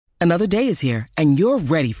Another day is here, and you're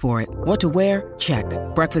ready for it. What to wear? Check.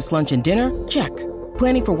 Breakfast, lunch, and dinner? Check.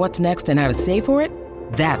 Planning for what's next and how to save for it?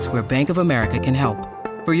 That's where Bank of America can help.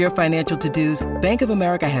 For your financial to-dos, Bank of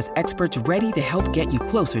America has experts ready to help get you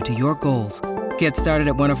closer to your goals. Get started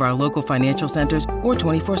at one of our local financial centers or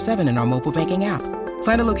 24/7 in our mobile banking app.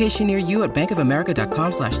 Find a location near you at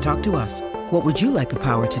bankofamerica.com/talktous. What would you like the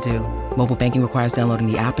power to do? Mobile banking requires downloading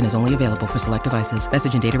the app and is only available for select devices.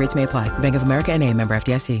 Message and data rates may apply. Bank of America N.A., member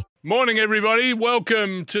FDIC. Morning, everybody.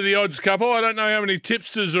 Welcome to the Odds Couple. I don't know how many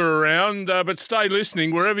tipsters are around, but stay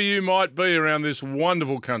listening wherever you might be around this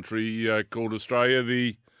wonderful country called Australia,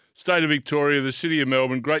 the state of Victoria, the city of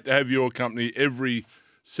Melbourne. Great to have your company every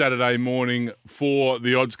Saturday morning for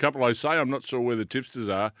the Odds Couple. I say I'm not sure where the tipsters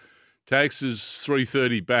are. Tax is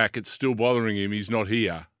 3:30 back. It's still bothering him. He's not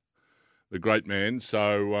here, the great man.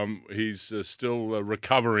 So he's still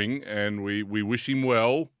recovering, and we wish him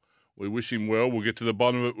well. We wish him well. We'll get to the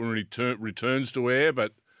bottom of it when he returns to air,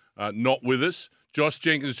 but not with us. Josh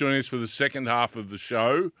Jenkins joining us for the second half of the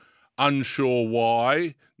show. Unsure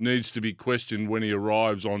why, needs to be questioned when he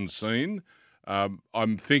arrives on scene.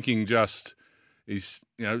 I'm thinking just he's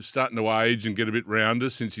starting to age and get a bit rounder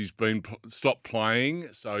since he's been stopped playing,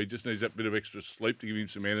 so he just needs that bit of extra sleep to give him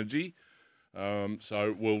some energy.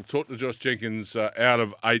 So we'll talk to Josh Jenkins out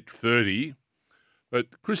of 8:30. But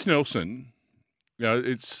Chris Nelson,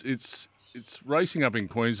 it's racing up in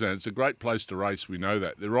Queensland. It's a great place to race. We know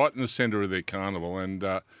that. They're right in the centre of their carnival, and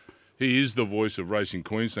he is the voice of Racing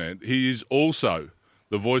Queensland. He is also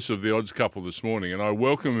the voice of the Odds Couple this morning, and I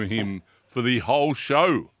welcome him for the whole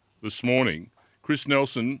show this morning. Chris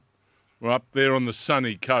Nelson, we're up there on the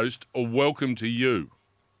sunny coast. A welcome to you.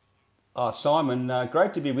 Simon,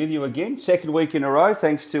 great to be with you again. Second week in a row,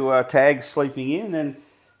 thanks to Tag sleeping in. And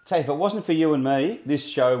tell you, if it wasn't for you and me, this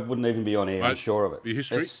show wouldn't even be on air, I'm sure of it. The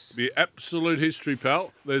history, the absolute history,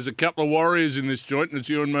 pal. There's a couple of warriors in this joint, and it's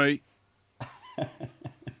you and me.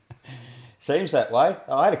 Seems that way.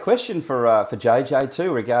 I had a question for JJ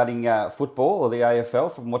too regarding football or the AFL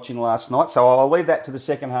from watching last night, so I'll leave that to the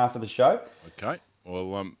second half of the show. Okay.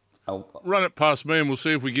 Well, run it past me and we'll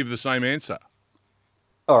see if we give the same answer.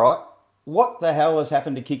 All right. What the hell has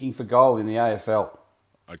happened to kicking for goal in the AFL?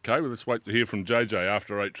 Okay, well, let's wait to hear from JJ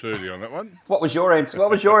after 8:30 on that one. What was your answer?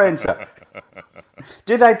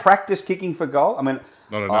 Do they practice kicking for goal? I mean,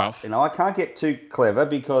 not enough. I can't get too clever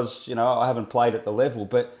because, I haven't played at the level,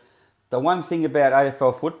 but the one thing about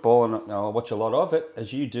AFL football, and I watch a lot of it,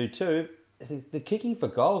 as you do too, the kicking for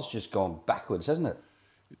goal's just gone backwards, hasn't it?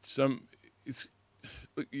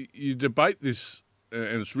 You debate this,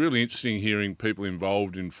 and it's really interesting hearing people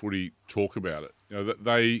involved in footy talk about it.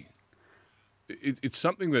 That it's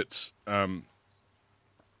something that's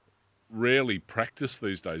rarely practiced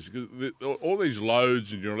these days because all these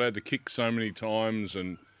loads, and you're allowed to kick so many times,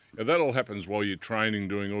 and that all happens while you're training,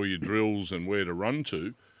 doing all your drills and where to run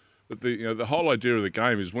to. But the whole idea of the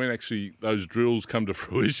game is when actually those drills come to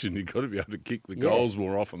fruition, you've got to be able to kick the goals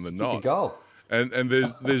more often than not. Kick a goal. And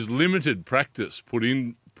there's limited practice put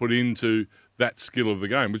into that skill of the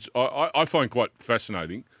game, which I find quite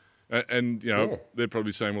fascinating. And they're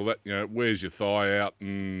probably saying, well, that wears your thigh out,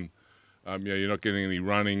 and you're not getting any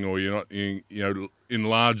running, or you're not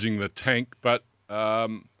enlarging the tank. But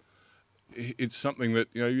it's something that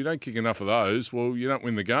you don't kick enough of those. Well, you don't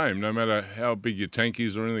win the game, no matter how big your tank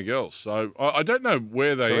is or anything else. So I don't know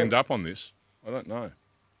where they end up on this. I don't know.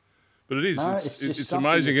 But it is. No, it's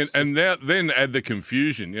amazing, and now then add the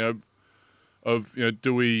confusion, of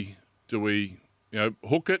do we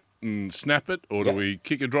hook it and snap it, or do we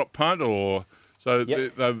kick a drop punt, or so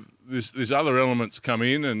there's other elements come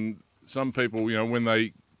in, and some people when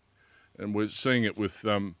they, and we're seeing it with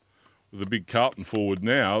the big Carlton forward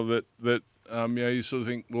now that you sort of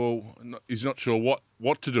think, well, he's not sure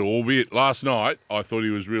what to do. Albeit last night I thought he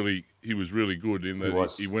was really good in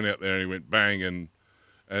that he went out there and he went bang and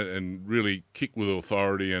really kicked with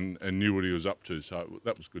authority and knew what he was up to. So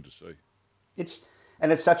that was good to see. It's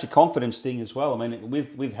such a confidence thing as well. I mean,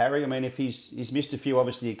 with Harry, if he's missed a few,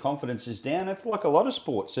 obviously your confidence is down. It's like a lot of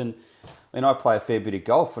sports. And I play a fair bit of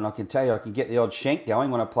golf, and I can tell you I can get the odd shank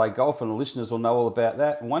going when I play golf, and the listeners will know all about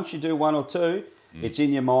that. And once you do one or two, it's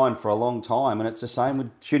in your mind for a long time. And it's the same with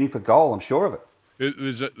shooting for goal, I'm sure of it.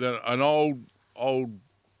 There's an old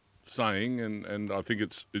saying, and I think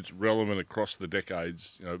it's relevant across the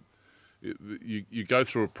decades. You go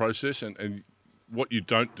through a process, and what you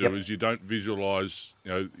don't do is you don't visualise.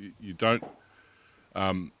 You don't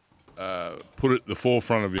put it at the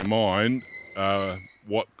forefront of your mind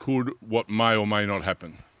what may or may not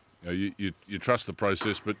happen. You trust the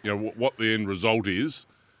process, but what the end result is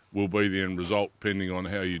will be the end result, depending on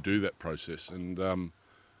how you do that process. And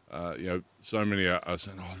so many are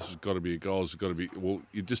saying, "Oh, this has got to be a goal. This has got to be." Well,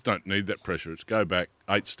 you just don't need that pressure. It's go back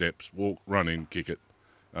 8 steps, walk, run in, kick it.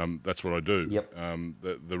 That's what I do. Yep.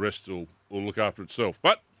 The rest will look after itself.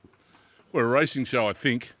 But we're a racing show, I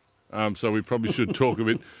think. So we probably should talk a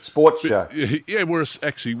bit. Sports show. Yeah, we're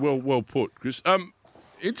actually well put, Chris.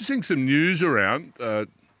 Interesting, some news around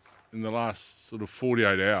in the last sort of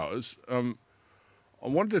 48 hours. I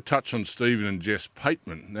wanted to touch on Stephen and Jess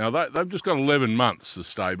Pateman. Now they've just got 11 months, the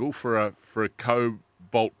stable, for a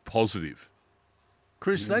cobalt positive.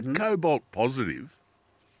 Chris, that cobalt positive.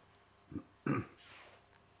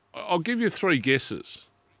 I'll give you 3 guesses.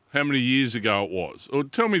 How many years ago it was? Or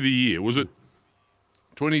tell me the year. Was it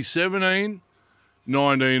 2017,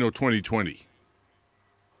 19, or 2020?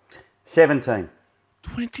 17.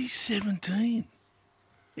 2017.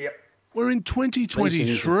 Yep. We're in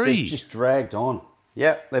 2023. They've just dragged on.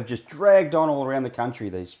 Yep, they've just dragged on all around the country,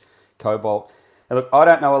 these cobalt. Now, look, I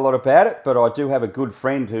don't know a lot about it, but I do have a good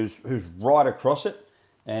friend who's right across it,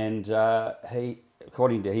 and he,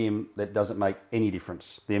 according to him, that doesn't make any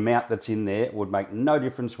difference. The amount that's in there would make no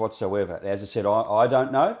difference whatsoever. As I said, I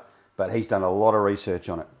don't know, but he's done a lot of research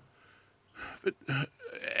on it. But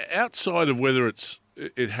outside of whether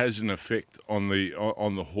it has an effect on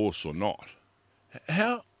the horse or not,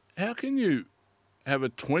 how can you have a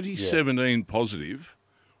 2017 positive?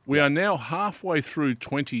 We are now halfway through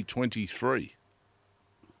 2023.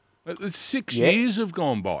 6 years have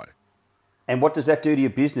gone by. And what does that do to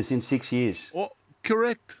your business in 6 years? Well,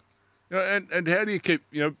 correct. And how do you keep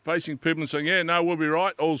facing people and saying, yeah, no, we'll be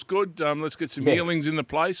right, all's good, let's get some yearlings in the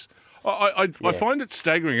place? I find it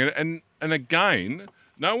staggering. And again,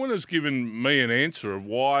 no one has given me an answer of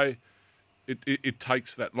why it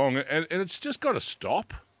takes that long. And it's just got to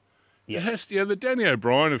stop. Yeah. It has to, the Danny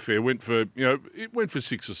O'Brien affair went for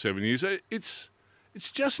 6 or 7 years. It's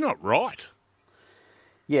just not right.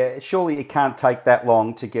 Yeah, surely it can't take that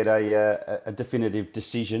long to get a definitive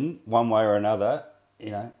decision one way or another.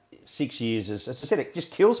 6 years, as I said, it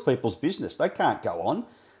just kills people's business. They can't go on.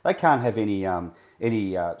 They can't have any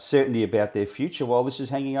certainty about their future while this is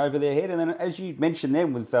hanging over their head. And then, as you mentioned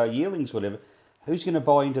then with yearlings, whatever, who's going to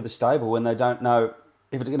buy into the stable when they don't know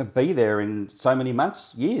if it's going to be there in so many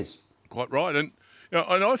months, years? Quite right. And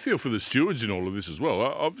and I feel for the stewards in all of this as well.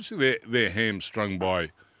 Obviously, they're hamstrung by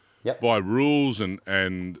rules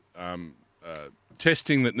and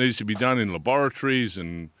testing that needs to be done in laboratories,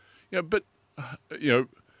 and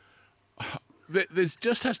there's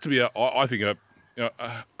just has to be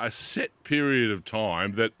a set period of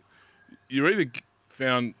time that you're either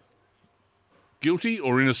found guilty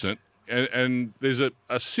or innocent, and there's a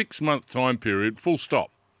 6-month time period, full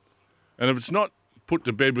stop. And if it's not put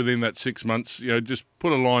to bed within that 6 months, just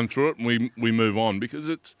put a line through it and we move on, because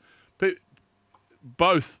it's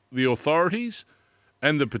both the authorities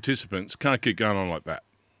and the participants can't keep going on like that.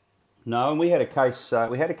 No, and we had a case.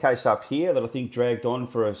 We had a case up here that I think dragged on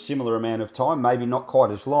for a similar amount of time, maybe not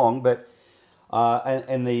quite as long, but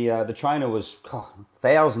the trainer was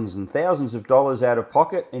thousands and thousands of dollars out of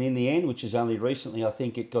pocket, and in the end, which is only recently, I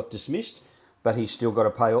think it got dismissed, but he's still got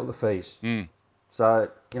to pay all the fees.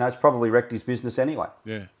 So it's probably wrecked his business anyway.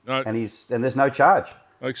 Yeah, and there's no charge.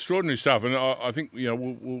 Extraordinary stuff, and I think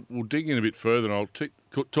we'll dig in a bit further, and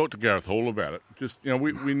I'll talk to Gareth Hall about it. Just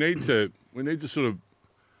we need to sort of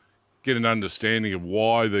get an understanding of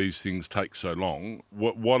why these things take so long.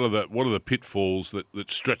 What are the pitfalls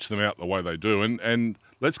that stretch them out the way they do, and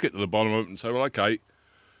let's get to the bottom of it and say, well, okay,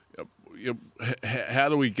 how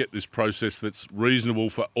do we get this process that's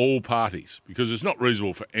reasonable for all parties? Because it's not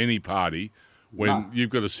reasonable for any party when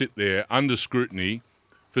you've got to sit there under scrutiny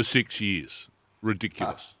for 6 years.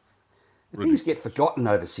 Ridiculous. Things get forgotten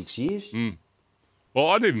over 6 years. Well,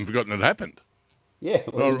 I'd even forgotten it happened. Yeah,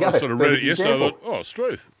 well, I sort of read it yesterday. I thought, oh,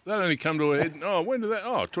 Struth, that only come to a head. Oh, when did that?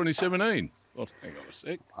 Oh, 2017. Oh, hang on a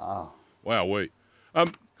sec. Wow,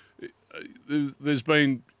 there's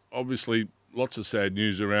been obviously lots of sad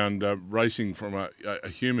news around racing from a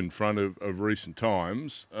human front of recent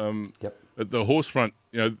times. At the horse front,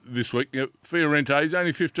 this week, Fiorente, he's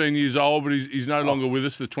only 15 years old, but he's no longer with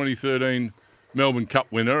us. The 2013 Melbourne Cup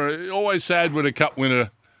winner. Always sad when a Cup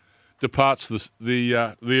winner departs the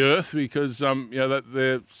earth, because that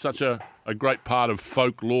they're such a great part of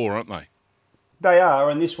folklore, aren't they? They are,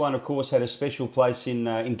 and this one, of course, had a special place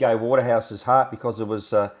in Gay Waterhouse's heart because it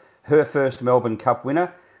was her first Melbourne Cup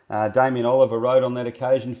winner. Damien Oliver rode on that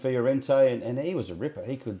occasion, Fiorente, and he was a ripper.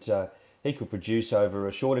 He could produce over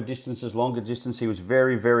shorter distances, longer distance. He was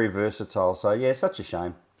very, very versatile. So yeah, such a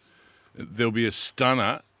shame. There'll be a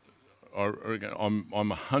stunner. I'm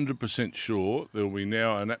 100% sure there will be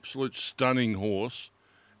now an absolute stunning horse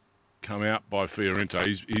come out by Fiorente.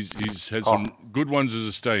 He's had some good ones as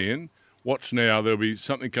a stay-in. Watch now, there'll be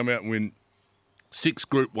something come out and win 6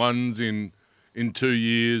 Group 1s in 2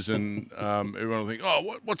 years, and everyone will think,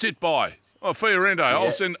 what's it by? Oh, Fiorente,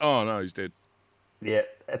 I'll send... Oh, no, he's dead. Yeah,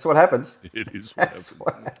 that's what happens. It is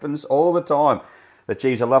what happens all the time. But,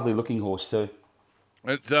 geez, a lovely-looking horse too.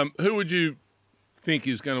 Who would you think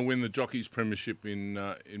is going to win the Jockeys Premiership in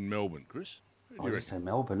Melbourne, Chris? I just say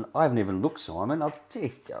Melbourne. I haven't even looked, Simon.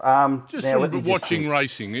 Just from watching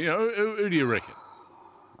racing, who do you reckon?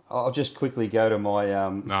 I'll just quickly go to my...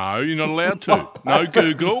 No, you're not allowed to. No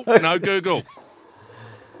Google. No Google.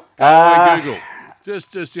 Google.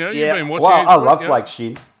 Just you've been watching... Well, I love Blake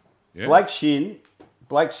Shin. Yeah. Blake Shin.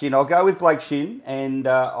 I'll go with Blake Shin, and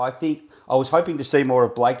I think I was hoping to see more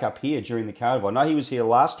of Blake up here during the carnival. I know he was here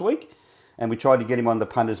last week, and we tried to get him on the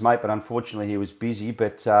Punters Mate, but unfortunately he was busy.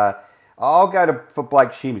 But I'll go for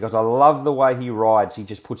Blake Shin because I love the way he rides. He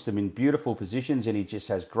just puts them in beautiful positions, and he just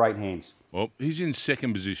has great hands. Well, he's in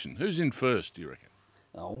second position. Who's in first, do you reckon?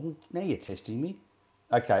 Oh, now you're testing me.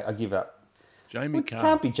 Okay, I give up. Jamie Carr. It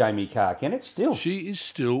can't be Jamie Carr, can it? Still. She is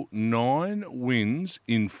still 9 wins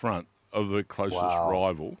in front of the closest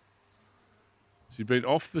rival. She's been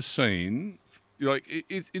off the scene.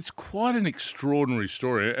 It's quite an extraordinary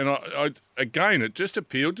story. And I again, it just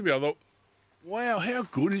appealed to me. I thought, wow, how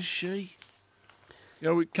good is she?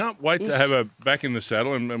 We can't wait to have her back in the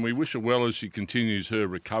saddle, and we wish her well as she continues her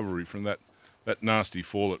recovery from that nasty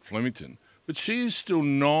fall at Flemington. But she is still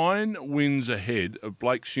 9 wins ahead of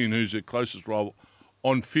Blake Shin, who's her closest rival,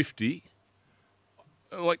 on 50.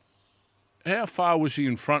 How far was she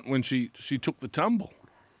in front when she took the tumble?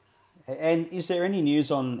 And is there any news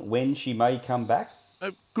on when she may come back?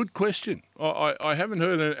 Good question. I haven't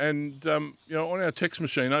heard it. And, on our text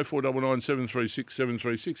machine, 0499 736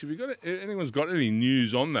 736, anyone's got any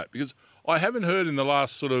news on that? Because I haven't heard in the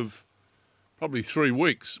last sort of probably 3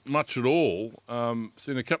 weeks much at all.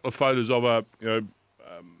 Seen a couple of photos of her,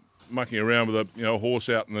 mucking around with a horse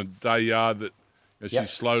out in the day yard that she's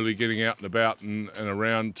slowly getting out and about and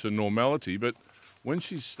around to normality. But when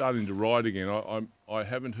she's starting to ride again, I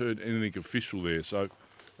haven't heard anything official there. So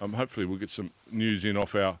hopefully we'll get some news in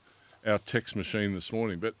off our text machine this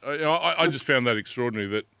morning. But I just found that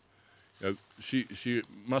extraordinary that she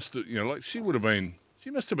must have, she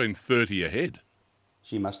must have been 30 ahead.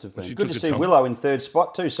 She must have been. Good to see Willow in third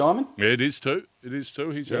spot too, Simon. Yeah, it is too. He's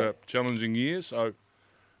had a challenging year. So,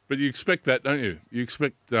 but you expect that, don't you? You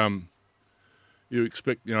expect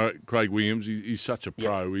Craig Williams. He's such a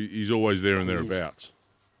pro. He's always there and thereabouts.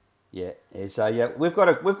 Yeah. So we've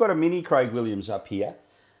got a mini Craig Williams up here,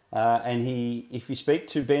 and if you speak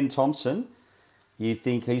to Ben Thompson, you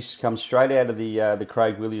think he's come straight out of the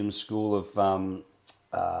Craig Williams school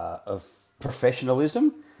of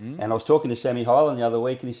professionalism. And I was talking to Sammy Hyland the other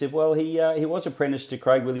week, and he said, well, he was apprenticed to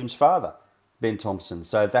Craig Williams' father, Ben Thompson.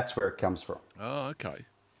 So that's where it comes from. Oh, okay.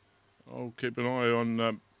 I'll keep an eye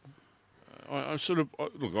on. I've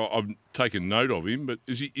taken note of him, but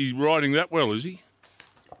he's riding that well, is he?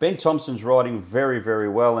 Ben Thompson's riding very, very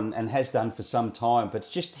well and has done for some time. But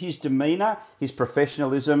just his demeanour, his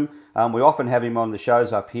professionalism. We often have him on the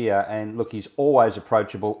shows up here, and look, he's always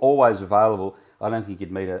approachable, always available. I don't think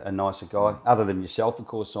you'd meet a nicer guy, other than yourself, of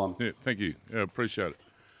course, Simon. Yeah, thank you. Yeah, appreciate it.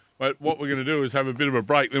 But what we're going to do is have a bit of a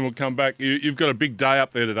break, then we'll come back. You've got a big day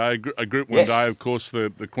up there today, a Group 1 day, of course, the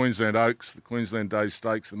Queensland Oaks, the Queensland Day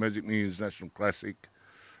Stakes, the Magic Millions National Classic,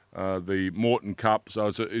 the Moreton Cup.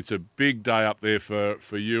 So it's a big day up there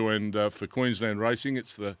for you and for Queensland racing.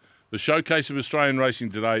 It's the showcase of Australian racing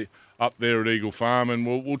today up there at Eagle Farm, and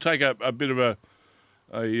we'll take a bit of a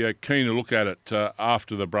keener look at it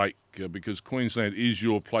after the break because Queensland is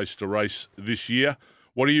your place to race this year.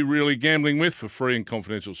 What are you really gambling with? For free and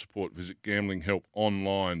confidential support, visit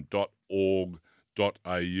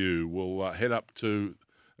gamblinghelponline.org.au. We'll head up to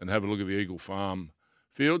and have a look at the Eagle Farm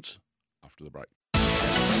fields after the break.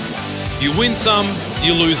 You win some,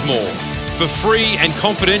 you lose more. For free and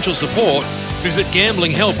confidential support, visit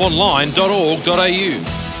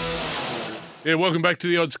gamblinghelponline.org.au. Yeah, welcome back to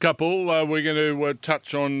the Odds Couple. We're going to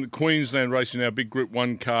touch on Queensland racing, our big Group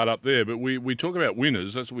 1 card up there. But we talk about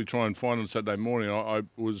winners. That's what we try and find on Saturday morning. I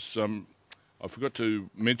forgot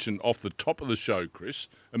to mention off the top of the show, Chris,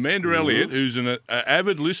 Amanda Elliott, who's an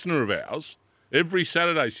avid listener of ours. Every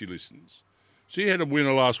Saturday she listens. She had a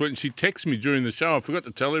winner last week, and she texted me during the show. I forgot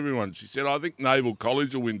to tell everyone. She said, I think Naval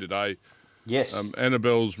College will win today. Yes.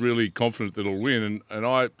 Annabelle's really confident that it'll win, and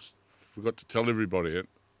I forgot to tell everybody it.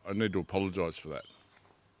 I need to apologise for that.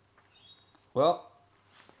 Well,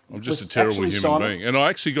 I'm just a terrible human being. And I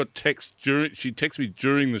actually got she texted me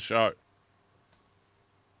during the show.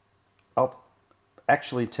 Oh,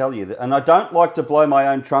 actually tell you that, and I don't like to blow my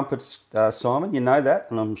own trumpets, Simon. You know that,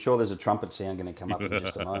 and I'm sure there's a trumpet sound going to come up in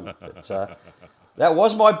just a moment. But that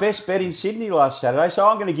was my best bet in Sydney last Saturday, so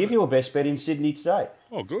I'm going to give you a best bet in Sydney today.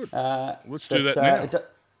 Oh, good. Let's do that now.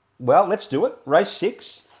 Well, let's do it. Race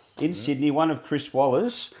 6 in Sydney, one of Chris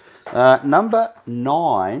Waller's. Number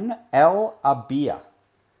 9, Al Abia.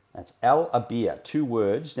 That's Al Abia, 2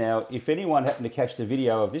 words. Now, if anyone happened to catch the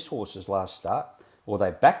video of this horse's last start, or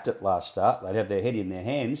they backed it last start, they'd have their head in their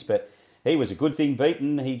hands, but he was a good thing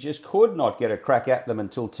beaten. He just could not get a crack at them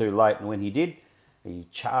until too late, and when he did, he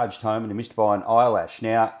charged home and he missed by an eyelash.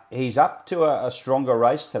 Now, he's up to a stronger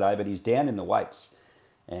race today, but he's down in the weights.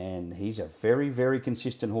 And he's a very, very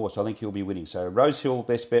consistent horse. I think he'll be winning. So Rose Hill,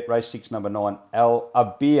 best bet, race 6, number 9, Al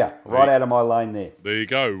Abia. Right out of my lane there. There you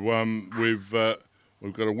go. We've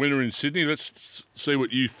got a winner in Sydney. Let's see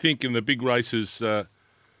what you think in the big races at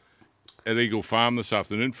Eagle Farm this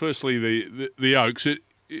afternoon. Firstly, the Oaks.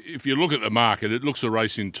 If you look at the market, it looks a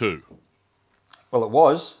race in 2. Well, it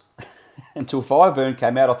was. Until Fireburn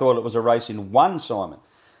came out, I thought it was a race in 1, Simon.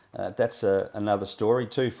 That's another story,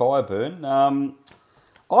 2 Fireburn.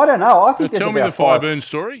 I don't know. I think there's tell me the Fireburn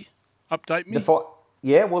story. Update me. The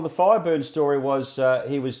Fireburn story was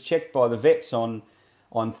he was checked by the vets on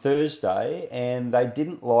Thursday, and they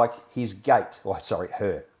didn't like his gait. Oh, sorry,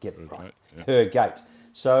 her. Get it right. Yeah. Her gait.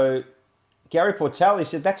 So Gary Portelli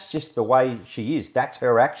said that's just the way she is. That's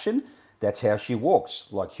her action. That's how she walks.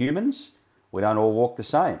 Like humans, we don't all walk the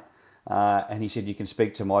same. And he said you can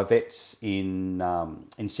speak to my vets in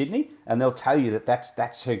Sydney, and they'll tell you that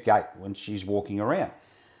that's her gait when she's walking around.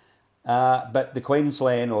 But the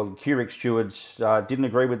Queensland or the Currick stewards didn't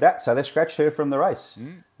agree with that, so they scratched her from the race.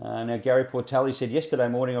 Now, Gary Portelli said yesterday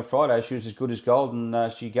morning on Friday she was as good as gold,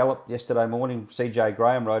 and she galloped yesterday morning. CJ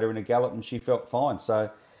Graham rode her in a gallop, and she felt fine. So,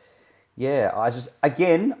 yeah,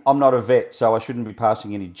 I'm not a vet, so I shouldn't be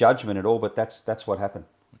passing any judgment at all, but that's what happened.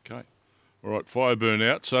 Okay. All right, Fireburn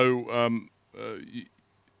out. So,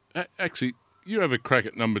 actually, you have a crack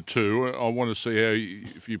at number 2. I want to see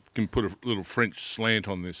if you can put a little French slant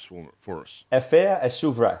on this for us. Affaire à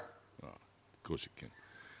Souvray. Oh, of course you can.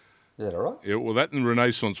 Is that all right? Yeah. Well, that and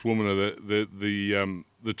Renaissance Woman are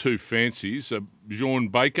the 2 fancies. Jean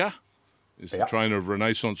Baker is the trainer of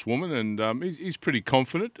Renaissance Woman, and he's pretty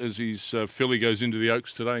confident as his filly goes into the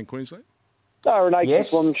Oaks today in Queensland.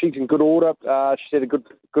 Renaissance Woman, she's in good order. She's had a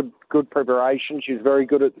good preparation. She was very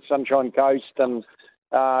good at the Sunshine Coast, and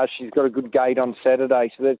she's got a good gate on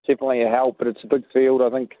Saturday, so that's definitely a help, but it's a big field. I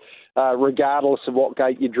think regardless of what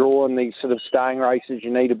gate you draw in these sort of staying races,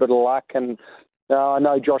 you need a bit of luck. And I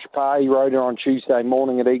know Josh Parr, he rode her on Tuesday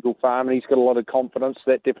morning at Eagle Farm, and he's got a lot of confidence.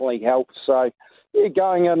 That definitely helps. So, yeah,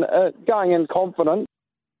 going in confident.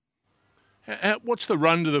 What's the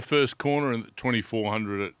run to the first corner in the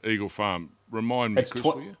 2400 at Eagle Farm? Remind me, Chris,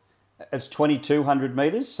 will you? It's 2,200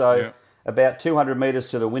 metres, so... Yeah. About 200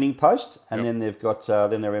 metres to the winning post, and then they've got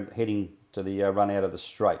then they're heading to the run out of the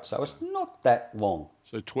straight. So it's not that long.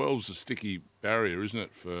 So 12's a sticky barrier, isn't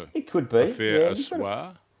it? For it could be a fair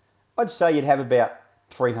assoir. I'd say you'd have about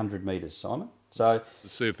 300 metres, Simon. So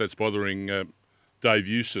let's see if that's bothering Dave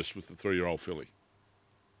Eustace with the 3-year-old filly.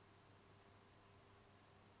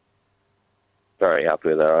 Very happy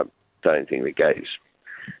with her. I don't think the gate's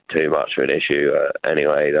too much of an issue.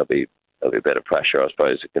 Anyway, there'll be a bit of pressure. I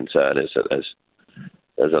suppose the concern is that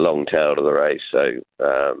there's a long tail to the race, so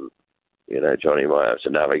Johnny might have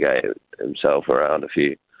to navigate himself around a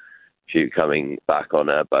few coming back on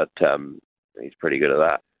her, but he's pretty good at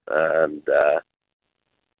that, and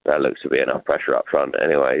that looks to be enough pressure up front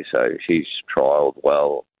anyway. So she's trialled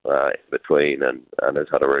well in between and has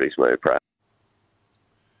had a really smooth press.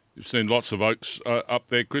 You've seen lots of Oaks up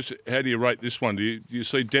there, Chris. How do you rate this one? Do you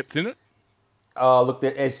see depth in it? Oh, look,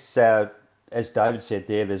 as David said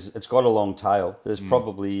there, it's got a long tail. There's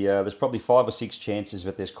probably 5 or 6 chances,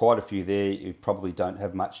 but there's quite a few there who probably don't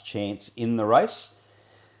have much chance in the race.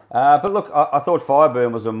 But look, I thought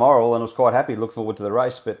Fireburn was immoral and was quite happy to look forward to the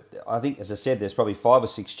race. But I think, as I said, there's probably 5 or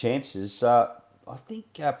 6 chances. I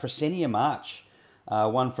think Presenia March,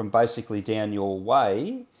 one from basically down your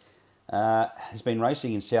way, has been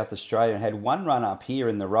racing in South Australia and had one run up here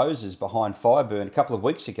in the Roses behind Fireburn a couple of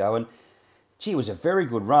weeks ago. And gee, it was a very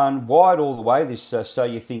good run, wide all the way, this So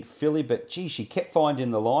You Think filly, but gee, she kept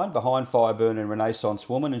finding the line behind Fireburn and Renaissance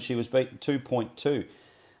Woman, and she was beaten 2.2.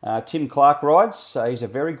 Tim Clark rides. He's a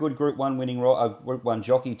very good Group 1 Group 1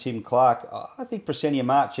 jockey, Tim Clark. I think Presenia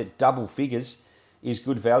March at double figures is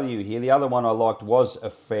good value here. The other one I liked was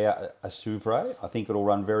Affaire à Souvray. I think it'll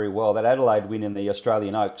run very well. That Adelaide win in the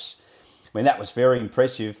Australian Oaks, I mean, that was very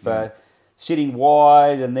impressive. Sitting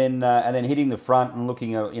wide and then hitting the front and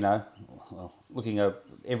looking, looking at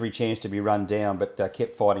every chance to be run down, but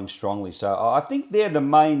kept fighting strongly. So I think they're the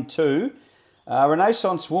main two.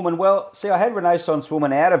 Renaissance Woman, well, see, I had Renaissance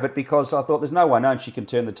Woman out of it because I thought there's no way known she can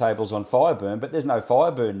turn the tables on Fireburn, but there's no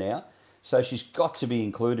Fireburn now. So she's got to be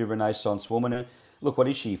included, Renaissance Woman. And look, what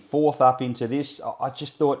is she, 4th up into this? I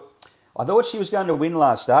thought she was going to win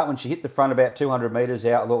last start when she hit the front about 200 metres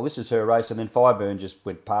out. I thought, this is her race, and then Fireburn just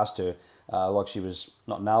went past her like she was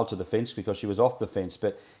not nailed to the fence because she was off the fence,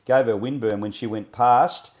 but gave her windburn when she went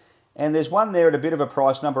past. And there's one there at a bit of a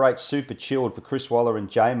price, number 8, Super Chilled for Chris Waller and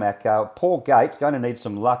J-Mac. Poor Gate, going to need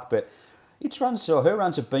some luck, but her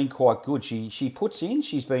runs have been quite good. She puts in,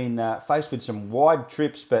 she's been faced with some wide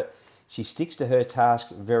trips, but she sticks to her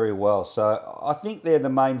task very well. So I think they're the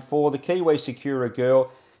main 4. The Kiwi Secura Girl,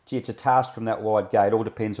 gee, it's a task from that wide gate. All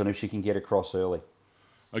depends on if she can get across early.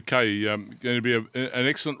 Okay, going to be an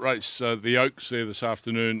excellent race. The Oaks there this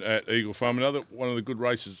afternoon at Eagle Farm. Another one of the good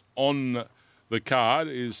races on the card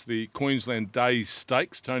is the Queensland Day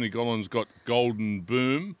Stakes. Tony Gollan's got Golden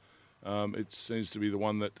Boom. It seems to be the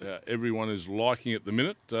one that everyone is liking at the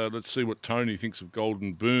minute. Let's see what Tony thinks of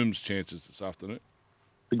Golden Boom's chances this afternoon.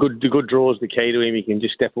 The good draw is the key to him. He can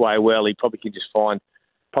just step away well. He probably can just find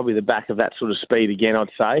probably the back of that sort of speed again, I'd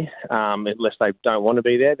say. Unless they don't want to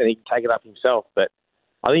be there, then he can take it up himself. But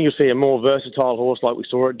I think you'll see a more versatile horse like we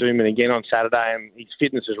saw at Doomben again on Saturday, and his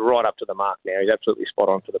fitness is right up to the mark now. He's absolutely spot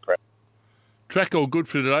on for the prep. Track all good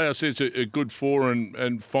for today. I see it's a good 4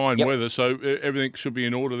 and fine weather, so everything should be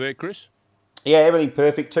in order there, Chris? Yeah, everything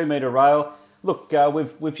perfect. 2 metre rail. Look,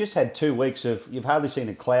 we've just had 2 weeks of, you've hardly seen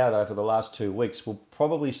a cloud over the last 2 weeks. We'll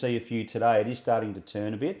probably see a few today. It is starting to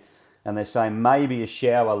turn a bit, and they're saying maybe a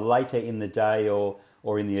shower later in the day or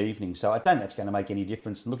in the evening. So I don't think that's going to make any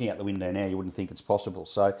difference. Looking out the window now, you wouldn't think it's possible.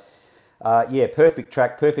 So, perfect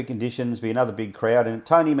track, perfect conditions, be another big crowd. And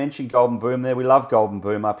Tony mentioned Golden Boom there. We love Golden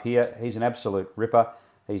Boom up here. He's an absolute ripper.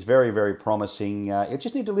 He's very, very promising. You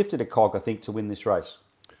just need to lift it a cog, I think, to win this race.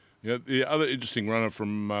 Yeah, the other interesting runner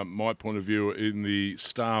from my point of view in the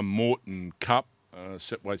Star Morton Cup,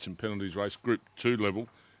 set weights and penalties race, Group 2 level,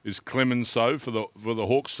 is Clemenceau for the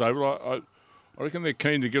Hawks stable. I reckon they're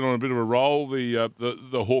keen to get on a bit of a roll,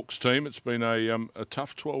 the Hawks team. It's been a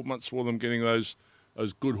tough 12 months for them getting those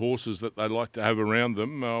good horses that they like to have around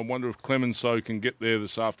them. I wonder if Clemenceau can get there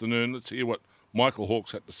this afternoon. Let's hear what Michael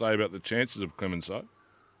Hawks had to say about the chances of Clemenceau.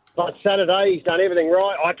 Like Saturday, he's done everything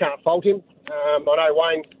right. I can't fault him. I know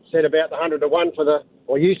Wayne said about the 100 to 1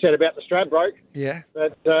 or you said about the Stradbroke. Yeah.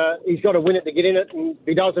 But he's got to win it to get in it, and if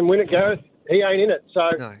he doesn't win it, Gareth, he ain't in it. So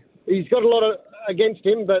He's got a lot against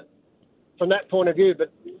him, but from that point of view,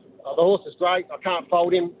 but the horse is great. I can't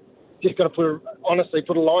fault him. Just got to put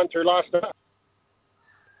a line through last night.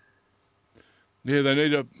 Yeah, they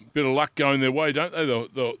need a bit of luck going their way, don't they?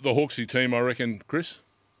 The Hawksy team, I reckon, Chris.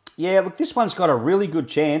 Yeah, look, this one's got a really good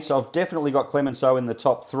chance. I've definitely got Clemenceau in the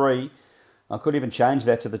top 3. I could even change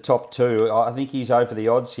that to the top 2. I think he's over the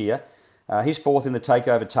odds here. His 4th in the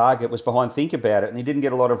takeover target was behind Think About It, and he didn't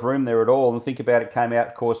get a lot of room there at all. And Think About It came out,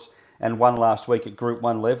 of course, and won last week at Group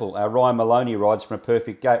 1 level. Ryan Maloney rides from a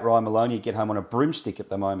perfect gate. Ryan Maloney get home on a broomstick at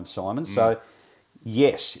the moment, Simon. So,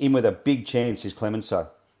 yes, in with a big chance is Clemenceau.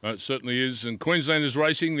 It certainly is. And Queensland is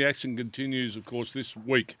racing. The action continues, of course, this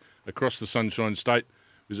week across the Sunshine State.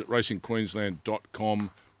 Visit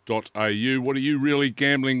racingqueensland.com.au. What are you really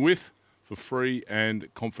gambling with? For free and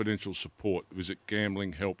confidential support, visit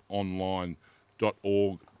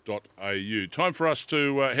gamblinghelponline.org.au. Time for us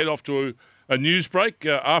to head off to a news break.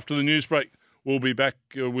 After the news break, we'll be back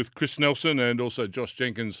with Chris Nelson, and also Josh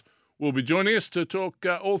Jenkins will be joining us to talk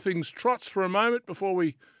all things trots for a moment before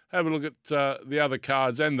we have a look at the other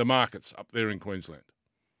cards and the markets up there in Queensland.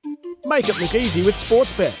 Make it look easy with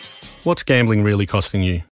Sportsbet. What's gambling really costing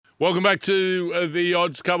you? Welcome back to the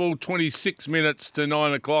Odds Couple, 26 minutes to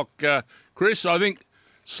 9 o'clock. Chris, I think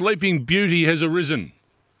Sleeping Beauty has arisen.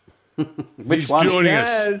 Which one? Joining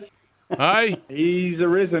us. Hey? He's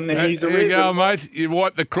arisen. Here you go, mate. You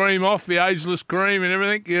wiped the cream off, the ageless cream and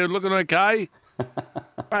everything. You're looking okay?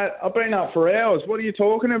 Mate, I've been up for hours. What are you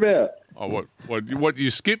talking about? Oh, what?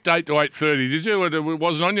 You skipped 8 to 8:30, did you? It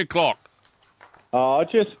wasn't on your clock. Oh,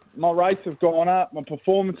 my rates have gone up. My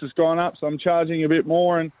performance has gone up, so I'm charging a bit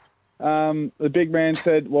more. And the big man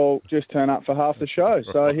said, well, just turn up for half the show.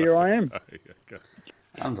 So here I am.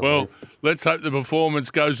 Well, let's hope the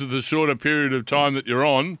performance goes with the shorter period of time that you're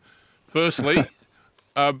on. Firstly,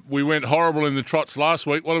 we went horrible in the trots last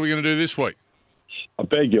week. What are we going to do this week? I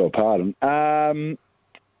beg your pardon.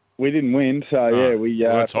 We didn't win, so we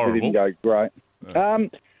didn't go great.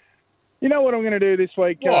 You know what I'm going to do this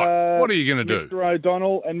week? What are you going to do? Mr.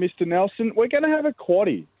 O'Donnell and Mr. Nelson, we're going to have a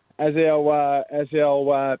quaddie. as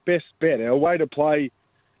our best bet, our way to play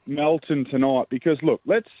Melton tonight. Because look,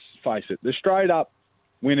 let's face it, the straight up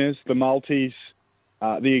winners, the multis,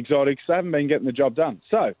 the exotics, they haven't been getting the job done.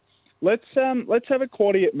 So let's have a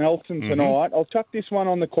quaddie at Melton tonight. I'll chuck this one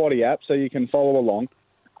on the quaddie app so you can follow along.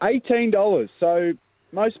 $18. So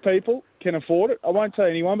most people can afford it. I won't say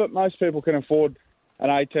anyone, but most people can afford an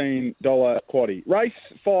 $18 quaddie. Race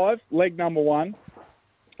 5, leg number 1.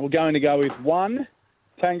 We're going to go with 1,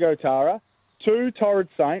 Tango Tara, 2, Torrid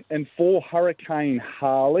Saint, and 4, Hurricane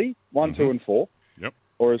Harley. 1, 2, and 4. Yep.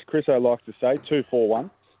 Or as Chris O likes to say, 2, 4, 1.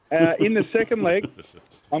 In the second leg,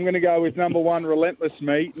 I'm going to go with number 1, Relentless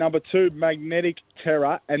Me, number 2, Magnetic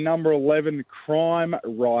Terror, and number 11, Crime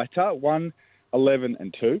Writer, 1, 11,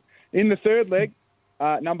 and 2. In the third leg,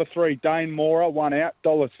 number 3, Dane Mora, 1 out,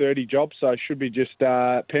 $1.30 job, so should be just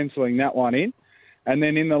penciling that one in. And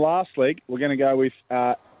then in the last leg, we're going to go with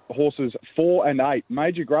horses 4 and 8.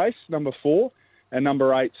 Major Grace, number 4, and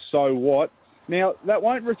number 8, So What. Now, that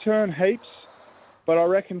won't return heaps, but I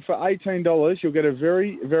reckon for $18, you'll get a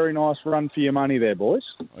very, very nice run for your money there, boys.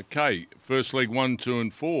 Okay, first leg 1, 2,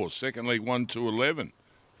 and 4. Second leg 1, 2, 11.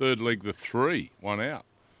 Third leg the 3, 1 out.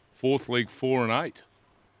 Fourth leg 4 and 8.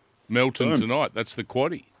 Melton tonight. That's the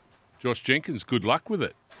quaddie. Josh Jenkins, good luck with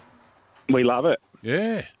it. We love it.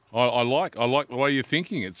 Yeah, I like the way you're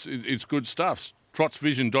thinking. It's good stuff.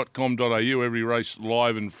 Trotsvision.com.au, every race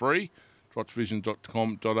live and free.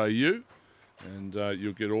 Trotsvision.com.au, and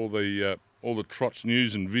you'll get all the Trots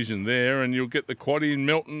news and vision there, and you'll get the quaddie in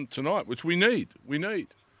Melton tonight, which we need.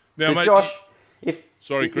 Now, mate, Josh,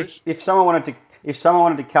 Chris, if someone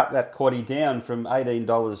wanted to cut that quaddie down from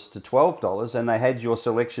 $18 to $12, and they had your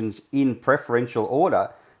selections in preferential order,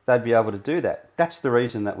 they'd be able to do that. That's the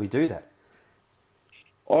reason that we do that.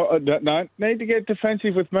 I don't need to get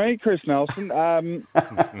defensive with me, Chris Nelson. I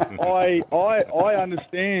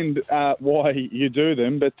understand why you do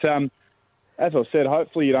them, but as I said,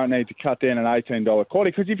 hopefully you don't need to cut down an $18 quaddie,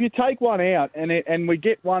 because if you take one out and we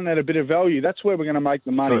get one at a bit of value, that's where we're going to make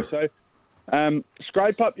the money. True. So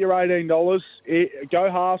scrape up your $18, go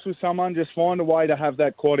halves with someone, just find a way to have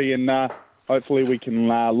that quaddie, and hopefully we can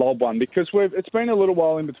lob one, because it's been a little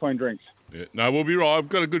while in between drinks. Yeah, no, we'll be right. I've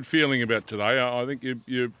got a good feeling about today. I think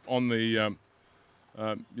you're on the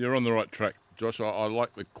right track, Josh. I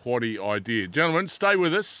like the quaddie idea. Gentlemen, stay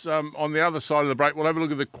with us. On the other side of the break, we'll have a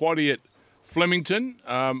look at the quaddie at Flemington.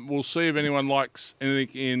 We'll see if anyone likes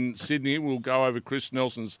anything in Sydney. We'll go over Chris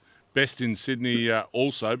Nelson's best in Sydney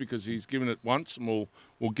also, because he's given it once, and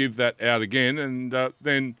we'll give that out again, and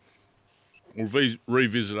then we'll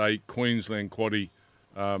revisit a Queensland quaddie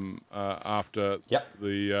after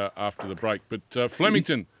the break. But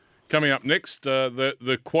Flemington coming up next.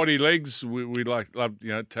 The quaddie legs. We love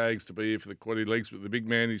tags to be here for the quaddie legs, but the big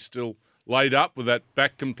man is still laid up with that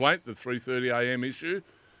back complaint, the 3:30 a.m. issue.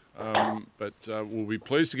 But we'll be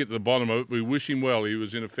pleased to get to the bottom of it. We wish him well. He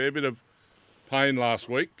was in a fair bit of pain last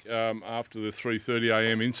week after the 3:30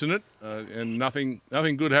 a.m. incident, and nothing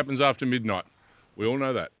good happens after midnight. We all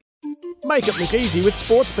know that. Make it look easy with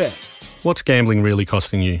Sportsbet. What's gambling really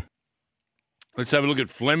costing you? Let's have a look at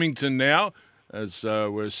Flemington now, as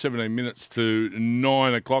we're 17 minutes to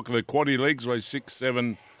 9 o'clock. The quaddie legs, race 6,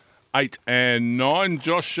 7, 8 and 9.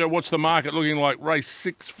 Josh, what's the market looking like? Race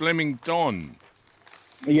 6, Flemington.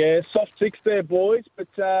 Yeah, soft 6 there, boys. But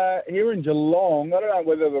here in Geelong, I don't know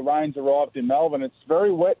whether the rain's arrived in Melbourne. It's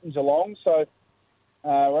very wet in Geelong, so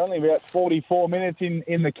we're only about 44 minutes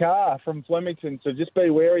in the car from Flemington, so just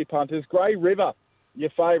be wary, punters. Grey River,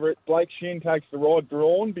 your favourite. Blake Shin takes the ride,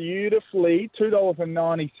 drawn beautifully,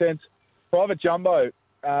 $2.90. Private jumbo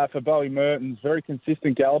for Bowie Mertens, very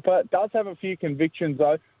consistent galloper. It does have a few convictions,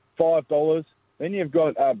 though, $5. Then you've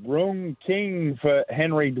got Broom King for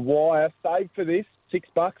Henry Dwyer, saved for this,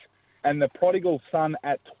 $6. And the Prodigal Son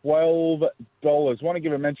at $12. Want to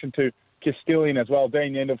give a mention to Castilian as well.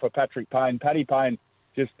 Dean Yendall for Patrick Payne. Paddy Payne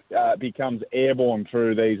just becomes airborne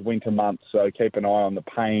through these winter months, so keep an eye on the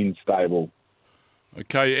Payne stable.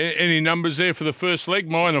 Okay, any numbers there for the first leg?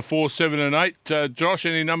 Mine are 4, 7 and 8. Josh,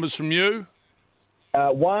 any numbers from you?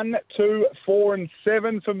 1, 2, 4 and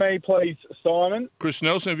 7 for me, please, Simon. Chris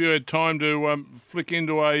Nelson, have you had time to flick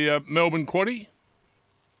into a Melbourne quaddie?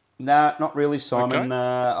 No, not really, Simon. Okay.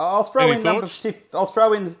 I'll throw Any in thoughts? I'll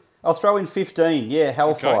throw in 15. Yeah,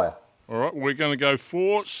 Hellfire. Okay. All right, we're going to go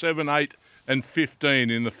 4, 7, 8 and 15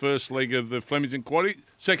 in the first leg of the Flemington quaddie.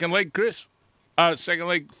 Second leg, Chris? Second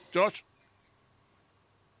leg, Josh?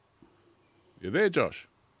 You're there, Josh?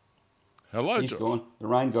 Hello, He's Josh. gone. The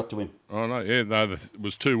rain got to him. Oh, no, yeah, no, it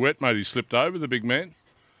was too wet, mate. He slipped over, the big man.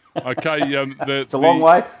 Okay. It's a long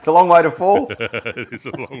way. It's a long way to fall. It's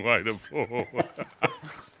a long way to fall.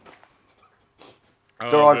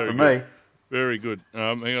 It's all right for me. Very good.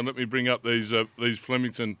 Hang on, let me bring up these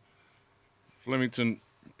Flemington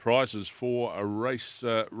prices for a race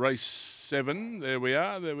 7. There we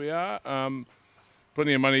are.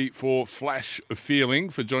 Plenty of money for Flash Feeling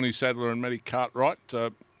for Johnny Sadler and Matty Cartwright.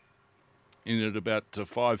 In at about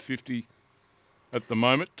 $5.50 at the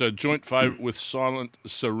moment. Joint favourite with Silent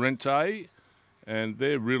Sorrente, and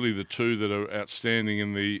they're really the two that are outstanding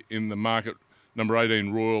in the market. Number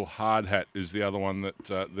 18, Royal Hard Hat, is the other one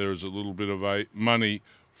that there is a little bit of a money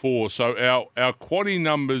for. So our quaddie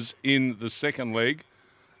numbers in the second leg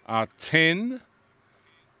are 10,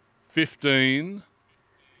 15,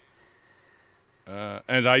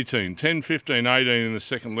 and 18. 10, 15, 18 in the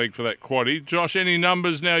second leg for that quaddie. Josh, any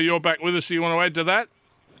numbers now you're back with us? Do you want to add to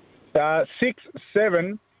that? 6,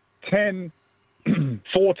 7, 10,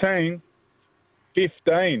 14,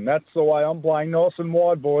 15. That's the way I'm playing. Nice and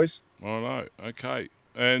wide, boys. I know. Okay.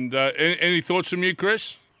 And any thoughts from you,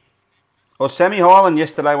 Chris? Well, Sammy Hyland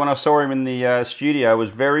yesterday, when I saw him in the studio, was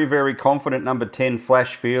very, very confident. Number 10,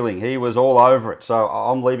 Flash Feeling. He was all over it. So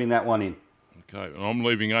I'm leaving that one in. Okay. And I'm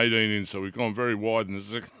leaving 18 in. So we've gone very wide in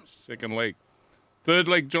the second leg. Third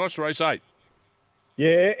leg, Josh, race 8.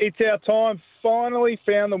 Yeah, it's our time. Finally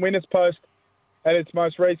found the winner's post at its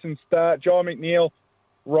most recent start. John McNeil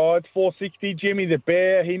rides 460. Jimmy the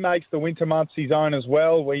Bear, he makes the winter months his own as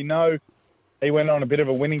well. We know he went on a bit of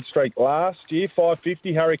a winning streak last year.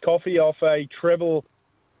 550, Harry Coffey off a treble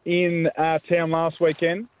in town last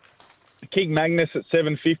weekend. King Magnus at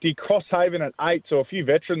 750. Crosshaven at 8, so a few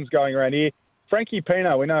veterans going around here. Frankie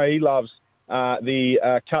Pino, we know he loves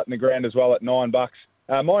the cut in the ground as well at $9.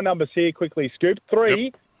 My numbers here, quickly, Scoop.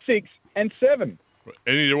 3, 6, and 7.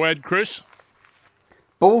 Any to add, Chris?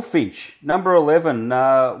 Bullfinch, number 11,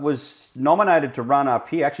 was nominated to run up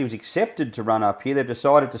here. Actually, was accepted to run up here. They've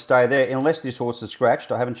decided to stay there unless this horse is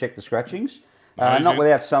scratched. I haven't checked the scratchings. Not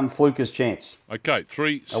without some fluker's chance. Okay,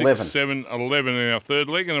 3, 6, 11. 7, 11 in our third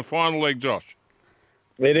leg. And a final leg, Josh.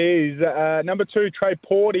 It is. Number 2, Trey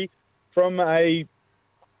Porty from a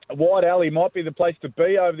wide alley. Might be the place to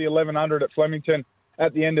be over the 1100 at Flemington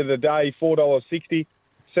at the end of the day. $4.60.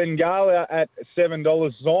 Sengala at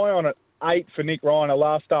 $7. Zion at 8 for Nick Ryan, a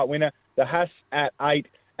last start winner. The Haas at 8.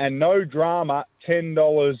 And No Drama,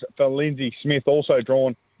 $10 for Lindsay Smith, also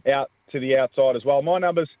drawn out to the outside as well. My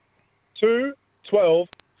numbers, 2, 12,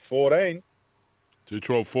 14. 2,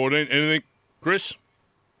 12, 14. Anything, Chris?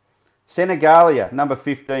 Senegalia, number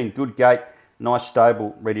 15, good gate, nice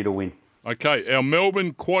stable, ready to win. Okay, our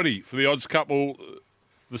Melbourne quaddie for the odds couple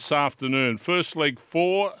this afternoon. First leg,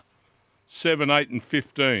 4, 7, 8 and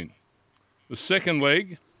 15. The second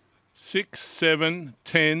leg, 6, 7,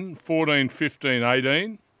 10, 14, 15,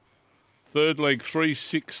 18. Third leg, 3,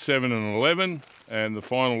 6, 7 and 11. And the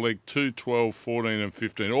final leg, 2, 12, 14 and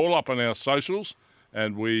 15. All up on our socials.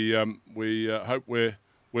 And we hope we're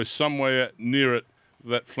somewhere near it,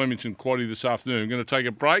 that Flemington quaddie this afternoon. We're going to take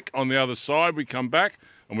a break. On the other side, we come back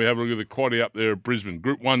and we have a look at the quaddie up there at Brisbane.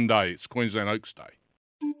 Group 1 day. It's Queensland Oaks Day.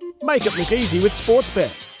 Make it look easy with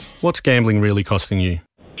Sportsbet. What's gambling really costing you?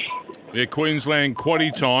 Yeah, Queensland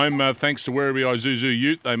quaddie time. Thanks to Werribee Isuzu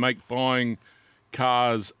Ute. They make buying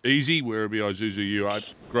cars easy. Werribee Isuzu, you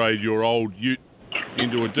upgrade your old Ute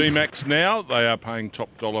into a D-Max now. They are paying top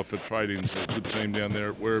dollar for trade-ins. A good team down there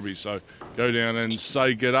at Werribee. So go down and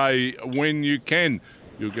say g'day when you can.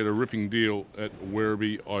 You'll get a ripping deal at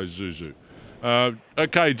Werribee Isuzu.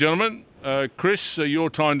 Okay, gentlemen. Chris, your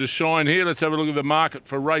time to shine here. Let's have a look at the market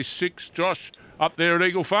for race 6. Josh, up there at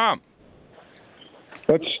Eagle Farm.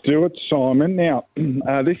 Let's do it, Simon. Now,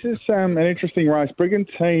 this is an interesting race.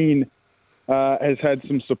 Brigantine has had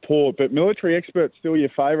some support, but Military Expert still your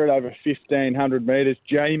favourite over 1,500 metres.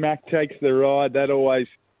 J-Mac takes the ride. That always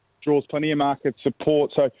draws plenty of market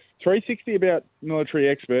support. So $360 about Military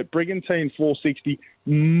Expert. Brigantine $460.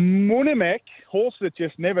 Munimek, horse that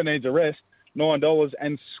just never needs a rest, $9.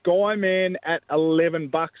 And Skyman at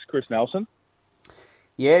 $11, Chris Nelson.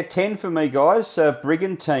 Yeah, 10 for me, guys.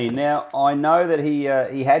 Brigantine. Now, I know that he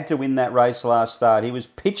had to win that race last start. He was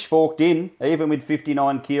pitchforked in, even with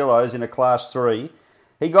 59 kilos in a Class 3.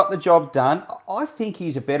 He got the job done. I think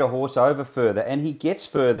he's a better horse over further, and he gets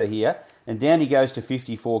further here, and down he goes to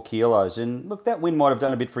 54 kilos. And look, that win might have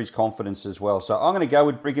done a bit for his confidence as well. So I'm going to go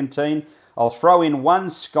with Brigantine. I'll throw in 1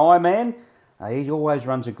 Skyman. He always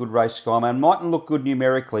runs a good race, Skyman. Mightn't look good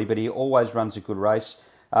numerically, but he always runs a good race.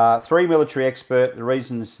 3 Military Expert, the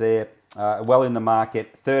reasons they're well in the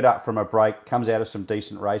market. Third up from a break, comes out of some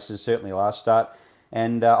decent races, certainly last start.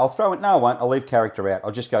 And I'll throw it, no, I won't. I'll leave character out.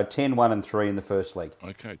 I'll just go 10, 1 and 3 in the first leg.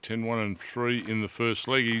 Okay, 10, 1 and 3 in the first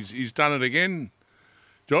leg. He's done it again,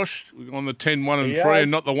 Josh, on the 10, 1 and 3 and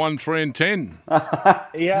not the 1, 3 and 10.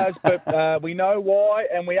 He has, but we know why,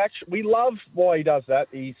 and we love why he does that.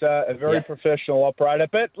 He's a very professional operator.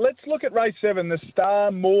 But let's look at race 7, the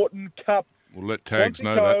Star Morton Cup. We'll let Tags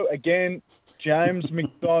know that. Again, James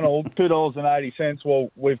McDonald, $2.80. Well,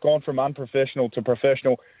 we've gone from unprofessional to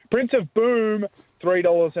professional. Prince of Boom,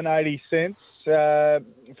 $3.80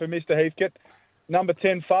 for Mr. Heathcote. Number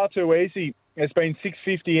 10, Far Too Easy. It's been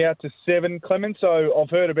 $6.50 out to 7, Clemens. So I've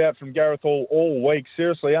heard about from Gareth all week.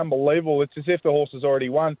 Seriously, unbelievable. It's as if the horse has already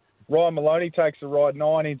won. Ryan Maloney takes the ride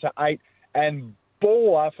 9 into 8. And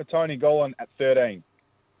Baller for Tony Gollan at 13.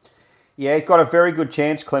 Yeah, got a very good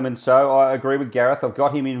chance, Clemens. So I agree with Gareth. I've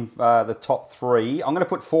got him in the top 3. I'm going to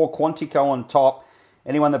put 4 Quantico on top.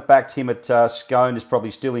 Anyone that backed him at Scone is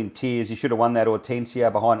probably still in tears. He should have won that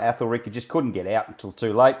Hortensia behind Athelric. He just couldn't get out until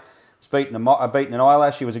too late. He's beaten an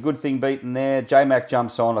eyelash. He was a good thing beaten there. J-Mac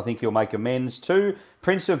jumps on. I think he'll make amends. 2,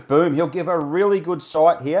 Prince of Boom. He'll give a really good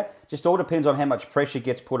sight here. Just all depends on how much pressure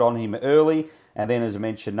gets put on him early. And then, as I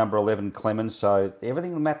mentioned, number 11, Clemens. So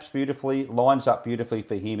everything maps beautifully, lines up beautifully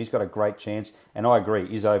for him. He's got a great chance. And I agree,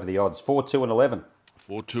 he's over the odds. 4, 2 and 11.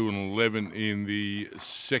 4, 2 and 11 in the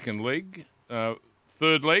second leg.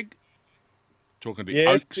 Third leg, talking to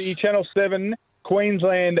Oaks. The Channel 7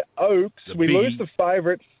 Queensland Oaks. We lose the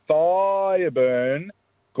favourite, Fireburn.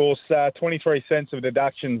 Of course, 23 cents of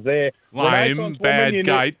deductions there. Lame, bad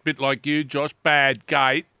gate, bit like you, Josh, bad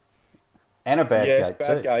gate. And a bad gate,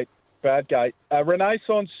 too. Bad gate.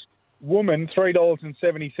 Renaissance Woman,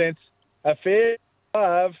 $3.70. A fair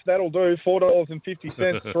love, that'll do,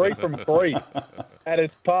 $4.50, 3 from 3. And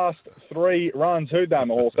it's past 3 runs. Who done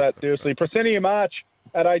the horse that, seriously? Proscenium March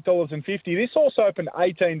at $8.50. This horse opened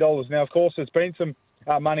 $18. Now, of course, there's been some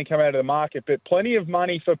money come out of the market, but plenty of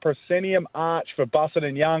money for Proscenium Arch for Bussett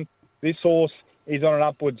and Young. This horse is on an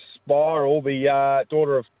upward spiral. The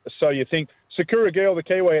daughter of So You Think. Sakura Girl, the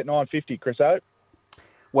Kiwi at $9.50. Chris O.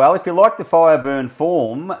 Well, if you like the Fireburn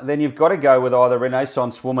form, then you've got to go with either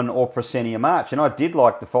Renaissance Woman or Proscenium Arch. And I did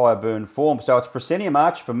like the Fireburn form, so it's Proscenium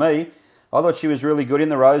Arch for me. I thought she was really good in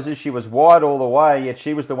the Roses. She was wide all the way, yet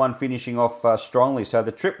she was the one finishing off strongly. So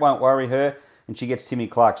the trip won't worry her, and she gets Timmy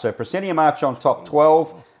Clark. So Proscenium Arch on top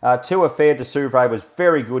 12. 2, Affair de Souvray was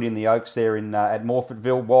very good in the Oaks there at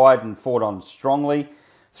Morfettville, wide and fought on strongly.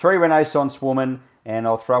 3, Renaissance Woman, and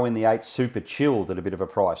I'll throw in the 8, Super Chilled at a bit of a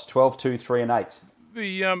price. 12, 2, 3 and 8.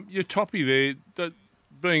 Your toppy there, that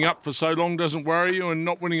being up for so long doesn't worry you, and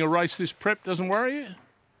not winning a race this prep doesn't worry you?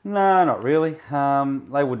 No, not really.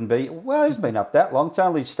 They wouldn't be. Well, he's been up that long. It's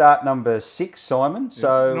only start number 6, Simon.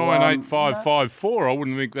 So 98554. I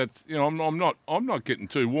wouldn't think that's. I'm not getting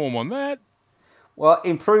too warm on that. Well,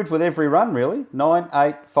 improved with every run, really.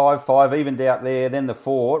 98555 evened out there. Then the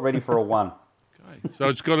 4, ready for a 1. Okay, so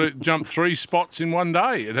it's got to jump 3 spots in one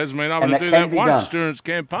day. It hasn't been able to do that once during its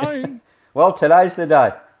campaign. Well, today's the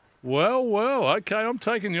day. Well, okay. I'm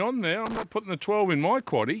taking you on there. I'm not putting the 12 in my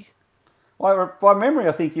quaddie. Well, by memory,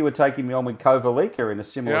 I think you were taking me on with Kovalika in a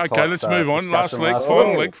similar type. Yeah, okay, let's move on. Last leg,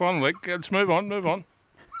 final leg. Let's move on.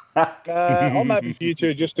 I'm happy for you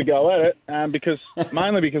two just to go at it,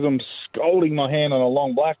 mainly because I'm scolding my hand on a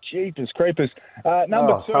long black. Jeepers creepers.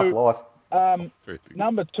 Number 2. Tough life.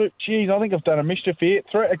 Number 2. Geez, I think I've done a mischief here.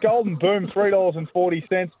 A Golden Boom,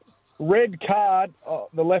 $3.40. Red Card,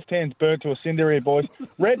 the left hand's burnt to a cinder here, boys.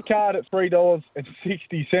 Red Card at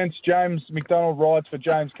 $3.60. James McDonald rides for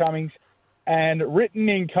James Cummings. And Written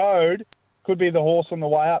in Code could be the horse on the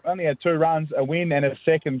way up. Only had 2 runs, a win and a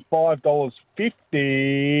second,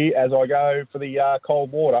 $5.50 as I go for the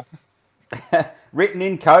cold water. Written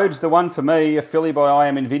in Code's the one for me. A filly by I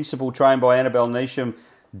Am Invincible, trained by Annabelle Neesham.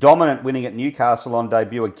 Dominant, winning at Newcastle on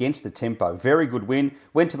debut against the tempo. Very good win.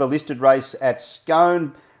 Went to the listed race at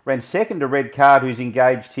Scone. Ran second to Red Card, who's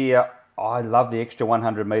engaged here. I love the extra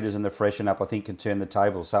 100 metres and the freshen up. I think can turn the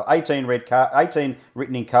table. So 18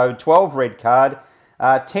 Written in Code, 12 Red Card,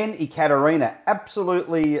 10 Ekaterina.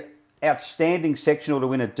 Absolutely outstanding sectional to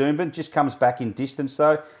win at Doomben. Just comes back in distance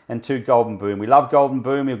though. And 2 Golden Boom. We love Golden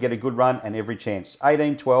Boom. He'll get a good run and every chance.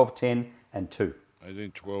 18, 12, 10 and 2.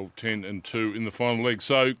 18, 12, 10 and 2 in the final leg.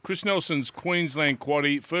 So Chris Nelson's Queensland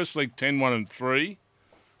Quaddie. First leg 10, 1 and 3.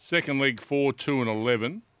 Second leg 4, 2 and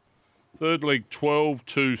 11. Third leg 12,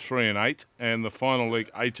 2, 3 and 8. And the final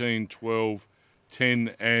leg 18, 12,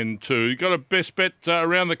 10 and 2. You got a best bet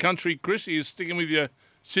around the country, Chris? Are you sticking with your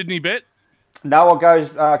Sydney bet? No, I'll go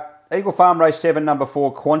Eagle Farm race 7, number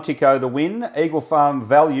 4, Quantico the win. Eagle Farm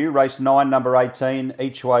Value race 9, number 18,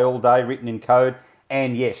 Each Way All Day, Written in Code.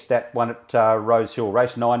 And yes, that one at Rose Hill,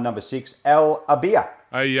 race 9, number 6, Al Abia.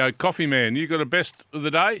 Hey, Coffee Man, you got a best of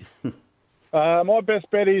the day? My best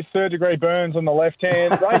bet is Third Degree Burns on the left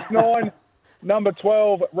hand. Race 9, number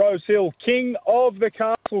 12, Rose Hill, King of the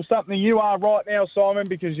Castle. Something you are right now, Simon,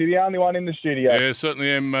 because you're the only one in the studio. Yeah, certainly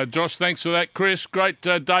am. Josh, thanks for that. Chris, great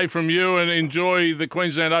day from you, and enjoy the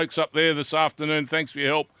Queensland Oaks up there this afternoon. Thanks for your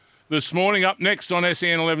help this morning. Up next on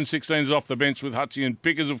SEN 1116 is Off the Bench with Hutchie and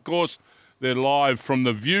Pickers, of course. They're live from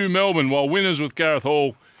the View, Melbourne, while Winners with Gareth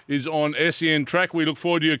Hall is on SEN Track. We look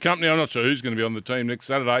forward to your company. I'm not sure who's going to be on the team next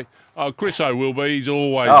Saturday. Oh, Chris O will be. He's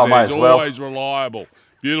always there. He's always reliable.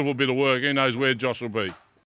 Beautiful bit of work. Who knows where Josh will be?